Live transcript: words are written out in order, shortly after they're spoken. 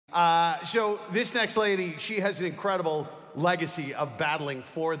So this next lady, she has an incredible legacy of battling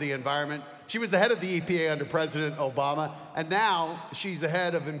for the environment. She was the head of the EPA under President Obama, and now she's the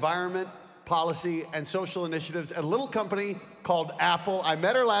head of environment, policy, and social initiatives at a little company called Apple. I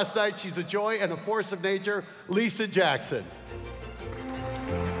met her last night. She's a joy and a force of nature, Lisa Jackson.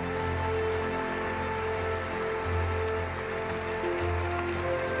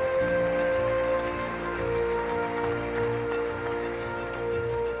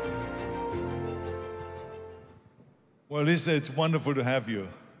 Well, Lisa, it's wonderful to have you.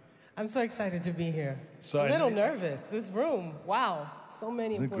 I'm so excited to be here. So a little nervous. This room, wow, so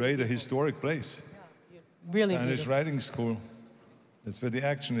many. It's a great, a historic place. Yeah, really Spanish beautiful. writing school. That's where the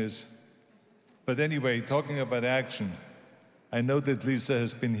action is. But anyway, talking about action, I know that Lisa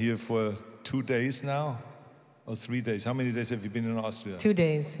has been here for 2 days now, or 3 days. How many days have you been in Austria? 2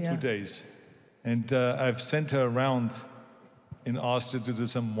 days, yeah. 2 days. And I've sent her around in Austria to do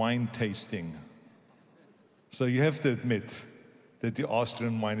some wine tasting. So you have to admit that the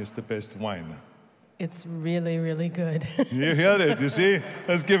Austrian wine is the best wine. It's really, really good. You heard it, you see?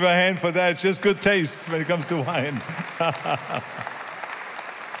 Let's give her a hand for that. She has good tastes when it comes to wine.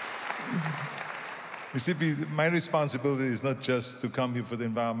 You see, my responsibility is not just to come here for the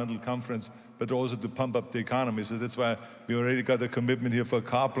environmental conference, but also to pump up the economy. So that's why we already got a commitment here for a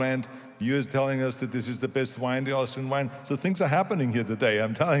car plant. You're telling us that this is the best wine, the Austrian wine. So things are happening here today,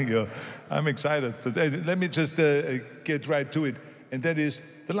 I'm telling you. I'm excited. But let me just get right to it. And that is,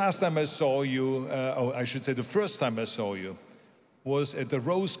 the last time I saw you, or I should say the first time I saw you, was at the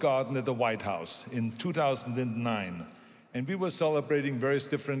Rose Garden at the White House in 2009. And we were celebrating various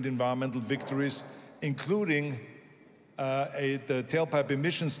different environmental victories, including the tailpipe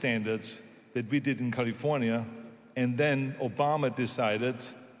emission standards that we did in California, and then Obama decided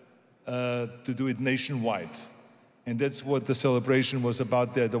to do it nationwide. And that's what the celebration was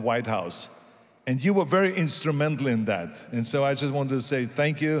about there at the White House. And you were very instrumental in that. And so I just wanted to say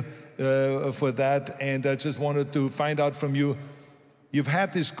thank you for that, and I just wanted to find out from you, you've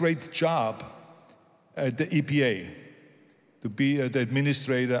had this great job at the EPA, to be the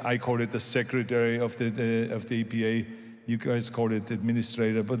administrator. I call it the secretary of the EPA. You guys call it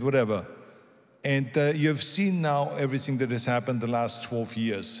administrator, but whatever. And you've seen now everything that has happened the last 12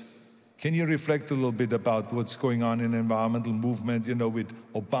 years. Can you reflect a little bit about what's going on in the environmental movement, you know, with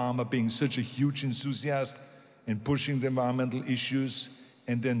Obama being such a huge enthusiast and pushing the environmental issues,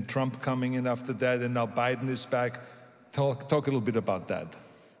 and then Trump coming in after that, and now Biden is back. Talk a little bit about that.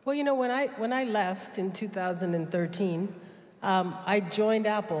 Well, you know, when I left in 2013, I joined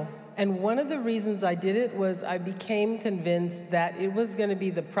Apple. And one of the reasons I did it was I became convinced that it was going to be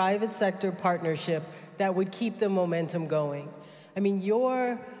the private sector partnership that would keep the momentum going. I mean,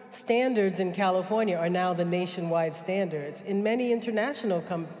 your standards in California are now the nationwide standards. And many international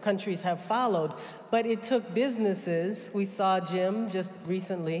countries have followed, but it took businesses. We saw Jim just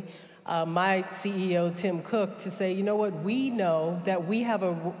recently, my CEO, Tim Cook, to say, you know what, we know that we have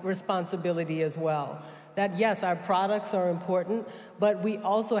a responsibility as well. That yes, our products are important, but we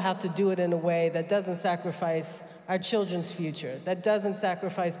also have to do it in a way that doesn't sacrifice our children's future, that doesn't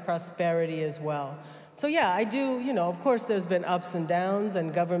sacrifice prosperity as well. So yeah, I do, you know, of course there's been ups and downs,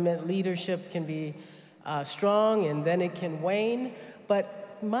 and government leadership can be strong and then it can wane.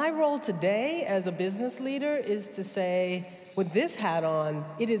 But my role today as a business leader is to say, with this hat on,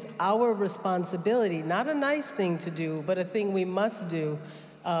 it is our responsibility, not a nice thing to do, but a thing we must do,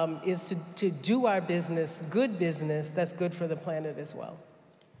 is to do our business, good business, that's good for the planet as well.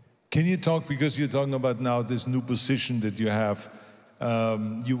 Can you talk, because you're talking about now this new position that you have,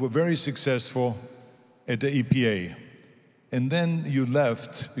 you were very successful at the EPA, and then you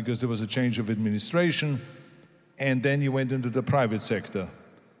left because there was a change of administration, and then you went into the private sector.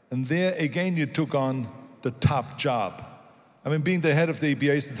 And there, again, you took on the top job. I mean, being the head of the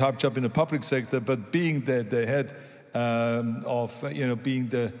EPA is the top job in the public sector, but being the head being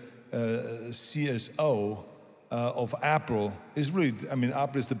the CSO of Apple is really, I mean,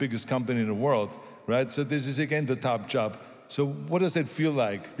 Apple is the biggest company in the world, right? So this is, again, the top job. So what does it feel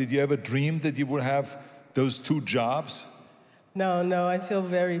like? Did you ever dream that you would have those two jobs? No, I feel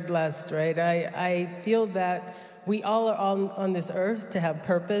very blessed, right? I feel that we all are on this earth to have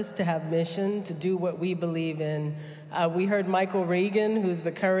purpose, to have mission, to do what we believe in. We heard Michael Regan, who's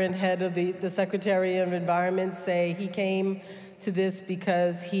the current head of the Secretary of Environment, say he came to this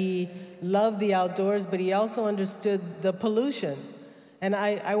because he loved the outdoors, but he also understood the pollution. And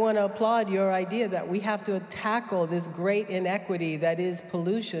I want to applaud your idea that we have to tackle this great inequity that is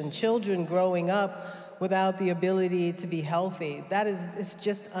pollution, children growing up without the ability to be healthy. That is, it's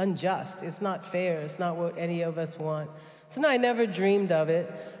just unjust. It's not fair. It's not what any of us want. So no, I never dreamed of it.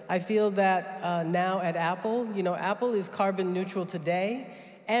 I feel that now at Apple, Apple is carbon neutral today,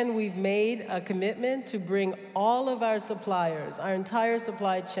 and we've made a commitment to bring all of our suppliers, our entire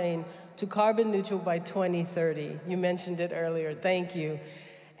supply chain, to carbon neutral by 2030. You mentioned it earlier, thank you.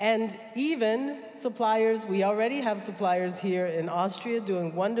 And even suppliers, we already have suppliers here in Austria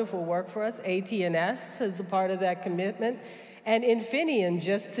doing wonderful work for us. AT&S is a part of that commitment. And Infineon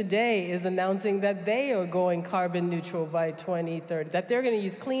just today is announcing that they are going carbon neutral by 2030, that they're going to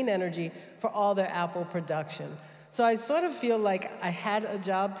use clean energy for all their Apple production. So I sort of feel like I had a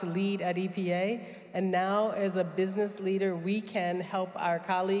job to lead at EPA, and now as a business leader, we can help our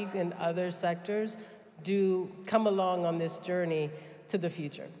colleagues in other sectors come along on this journey to the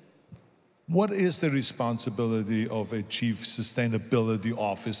future. What is the responsibility of a chief sustainability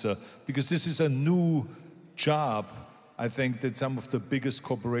officer? Because this is a new job, I think, that some of the biggest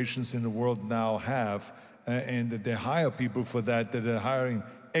corporations in the world now have, and that they hire people for that they're hiring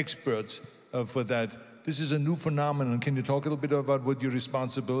experts for that. This is a new phenomenon. Can you talk a little bit about what your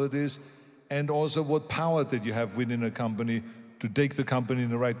responsibility is, and also what power that you have within a company to take the company in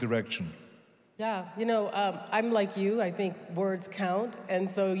the right direction? Yeah, I'm like you. I think words count. And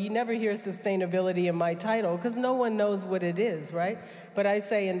so you never hear sustainability in my title because no one knows what it is, right? But I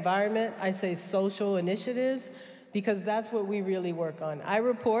say environment, I say social initiatives, because that's what we really work on. I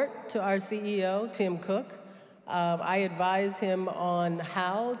report to our CEO, Tim Cook. I advise him on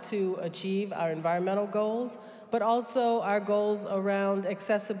how to achieve our environmental goals, but also our goals around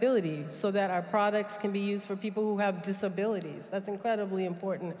accessibility so that our products can be used for people who have disabilities. That's incredibly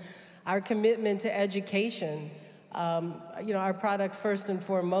important. Our commitment to education. Our products, first and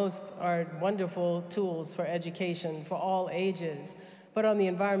foremost, are wonderful tools for education for all ages. But on the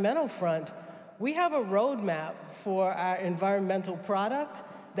environmental front, we have a roadmap for our environmental product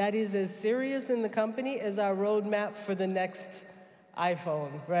that is as serious in the company as our roadmap for the next iPhone,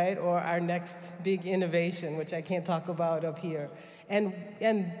 right? Or our next big innovation, which I can't talk about up here. And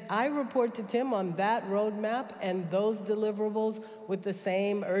I report to Tim on that roadmap and those deliverables with the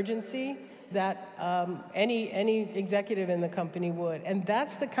same urgency that any executive in the company would. And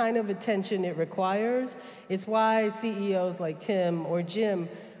that's the kind of attention it requires. It's why CEOs like Tim or Jim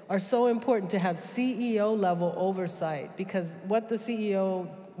are so important to have CEO-level oversight, because what the CEO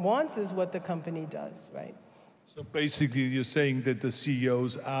wants is what the company does, right? So basically you're saying that the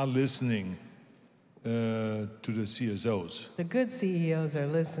CEOs are listening to the CSOs. The good CEOs are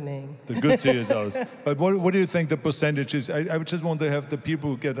listening. The good CSOs. But what do you think the percentage is? I just want to have the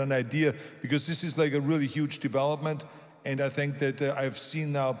people get an idea, because this is like a really huge development, and I think that I've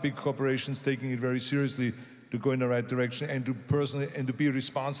seen now big corporations taking it very seriously to go in the right direction and to be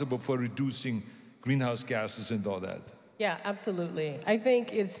responsible for reducing greenhouse gases and all that. Yeah, absolutely. I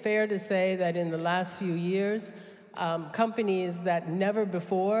think it's fair to say that in the last few years, companies that never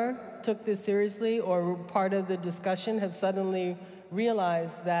before took this seriously or were part of the discussion have suddenly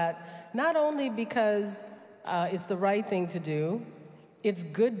realized that not only because it's the right thing to do, it's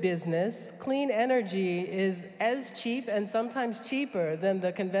good business. Clean energy is as cheap and sometimes cheaper than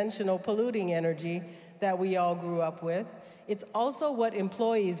the conventional polluting energy that we all grew up with. It's also what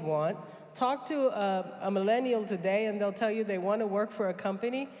employees want. Talk to a millennial today and they'll tell you they want to work for a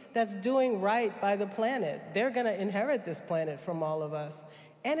company that's doing right by the planet. They're going to inherit this planet from all of us.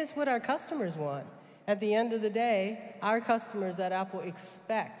 And it's what our customers want. At the end of the day, our customers at Apple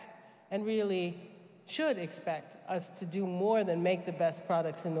expect, and really should expect, us to do more than make the best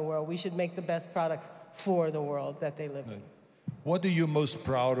products in the world. We should make the best products for the world that they live in. What are you most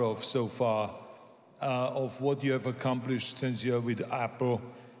proud of so far, of what you have accomplished since you're with Apple,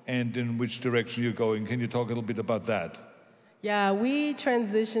 and in which direction you're going? Can you talk a little bit about that? Yeah, we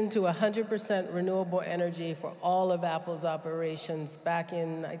transitioned to 100% renewable energy for all of Apple's operations back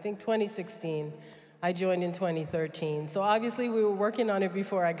in, I think, 2016. I joined in 2013. So obviously we were working on it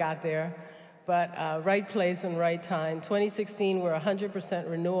before I got there, but right place and right time. 2016, we're 100%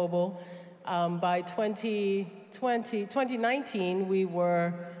 renewable. By 2019, we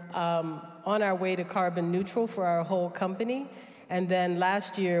were on our way to carbon neutral for our whole company. And then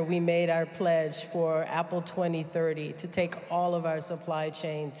last year, we made our pledge for Apple 2030 to take all of our supply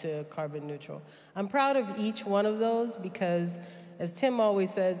chain to carbon neutral. I'm proud of each one of those because, as Tim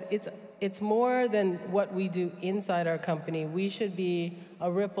always says, it's more than what we do inside our company. We should be a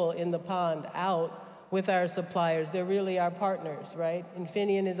ripple in the pond out with our suppliers. They're really our partners, right?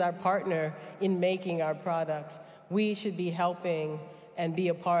 Infineon is our partner in making our products. We should be helping and be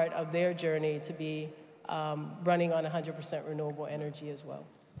a part of their journey to be running on 100% renewable energy as well.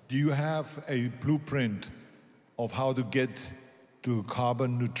 Do you have a blueprint of how to get to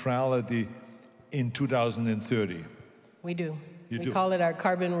carbon neutrality in 2030? We do. We call it our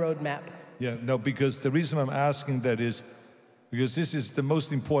carbon roadmap. Yeah, no, because the reason I'm asking that is because this is the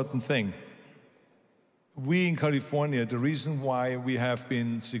most important thing. We in California, the reason why we have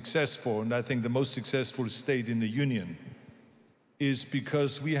been successful, and I think the most successful state in the union, is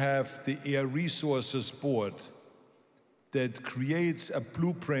because we have the Air Resources Board that creates a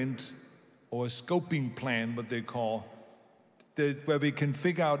blueprint or a scoping plan, what they call, where we can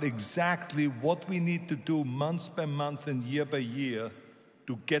figure out exactly what we need to do month by month and year by year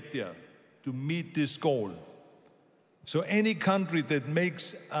to get there, to meet this goal. So any country that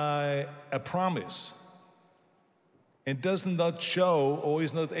makes a promise and does not show or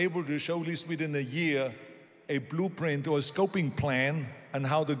is not able to show, at least within a year, a blueprint or a scoping plan on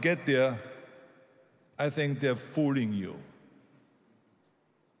how to get there, I think they're fooling you.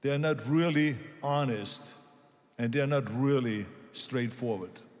 They're not really honest, and they're not really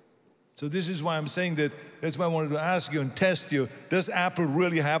straightforward. So this is why I'm saying that. That's why I wanted to ask you and test you. Does Apple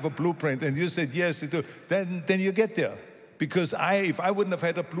really have a blueprint? And you said yes, they do. Then you get there. Because if I wouldn't have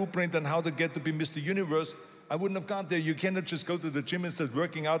had a blueprint on how to get to be Mr. Universe, I wouldn't have gone there. You cannot just go to the gym and start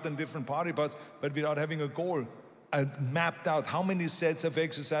working out in different body parts, but without having a goal. I mapped out how many sets of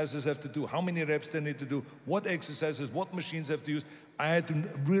exercises I have to do, how many reps they need to do, what exercises, what machines I have to use. I had to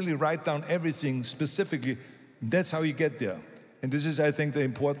really write down everything specifically. That's how you get there. And this is, I think, the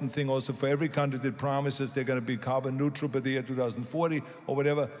important thing also for every country that promises they're going to be carbon neutral by the year 2040 or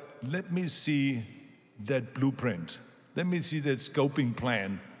whatever. Let me see that blueprint. Let me see that scoping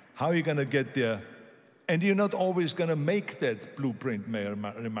plan. How are you going to get there? And you're not always going to make that blueprint, may I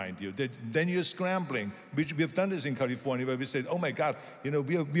remind you. Then you're scrambling, which we have done this in California, where we said, oh my God,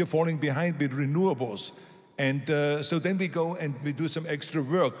 we are falling behind with renewables. And so then we go and we do some extra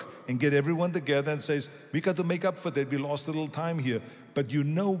work and get everyone together and says, we got to make up for that. We lost a little time here. But you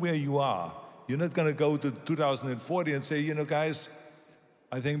know where you are. You're not going to go to 2040 and say, guys,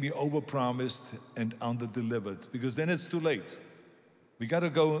 I think we overpromised and underdelivered, because then it's too late. We got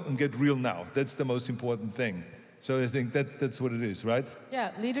to go and get real now. That's the most important thing. So I think that's what it is, right? Yeah,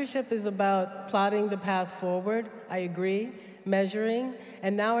 leadership is about plotting the path forward. I agree. Measuring.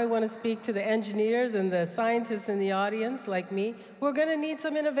 And now I want to speak to the engineers and the scientists in the audience, like me. We're going to need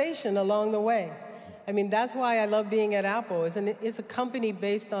some innovation along the way. I mean, that's why I love being at Apple. It's a company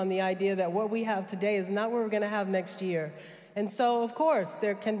based on the idea that what we have today is not what we're going to have next year. And so, of course,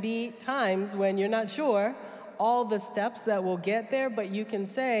 there can be times when you're not sure all the steps that will get there, but you can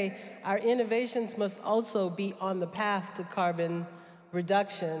say our innovations must also be on the path to carbon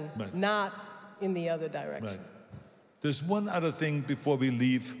reduction, right, not in the other direction. Right. There's one other thing before we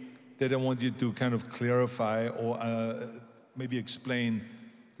leave that I want you to kind of clarify or maybe explain.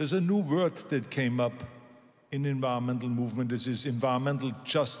 There's a new word that came up in the environmental movement. This is environmental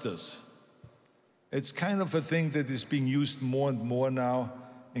justice. It's kind of a thing that is being used more and more now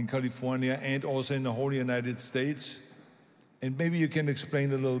in California and also in the whole United States. And maybe you can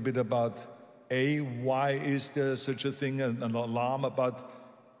explain a little bit about, why is there such a thing, an alarm about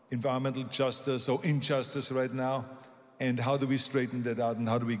environmental justice or injustice right now? And how do we straighten that out, and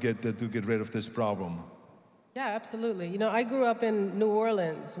how do we get there to get rid of this problem? Yeah, absolutely. I grew up in New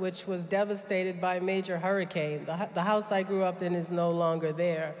Orleans, which was devastated by a major hurricane. The house I grew up in is no longer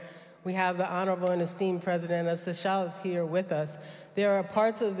there. We have the honorable and esteemed president of Seychelles here with us. There are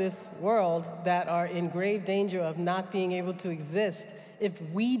parts of this world that are in grave danger of not being able to exist if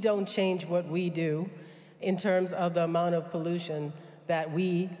we don't change what we do in terms of the amount of pollution that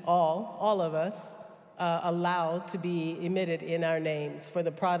we all of us, allow to be emitted in our names for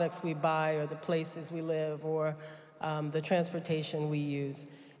the products we buy or the places we live or the transportation we use.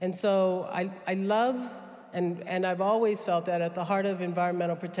 And so I love, and I've always felt that at the heart of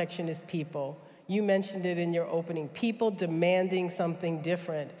environmental protection is people. You mentioned it in your opening, people demanding something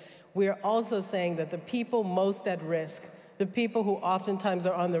different. We're also saying that the people most at risk, the people who oftentimes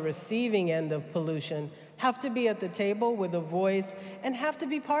are on the receiving end of pollution, have to be at the table with a voice and have to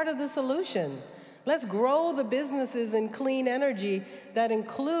be part of the solution. Let's grow the businesses in clean energy that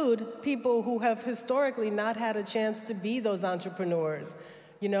include people who have historically not had a chance to be those entrepreneurs.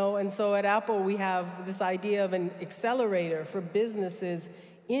 And so at Apple, we have this idea of an accelerator for businesses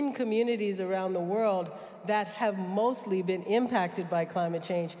in communities around the world that have mostly been impacted by climate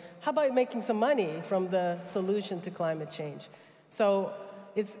change. How about making some money from the solution to climate change? So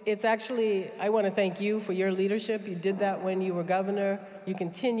it's actually, I want to thank you for your leadership. You did that when you were governor. You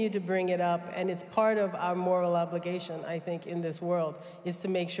continue to bring it up, and it's part of our moral obligation, I think, in this world, is to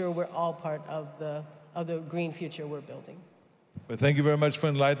make sure we're all part of the green future we're building. Well, thank you very much for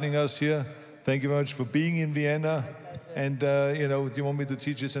enlightening us here. Thank you very much for being in Vienna. And, do you want me to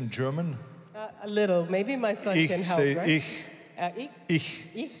teach you some German? A little. Maybe my son can help, right? Ich Ich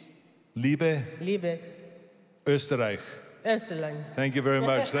liebe liebe Österreich. Österreich. Thank you very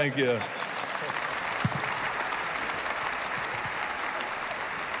much. Thank you.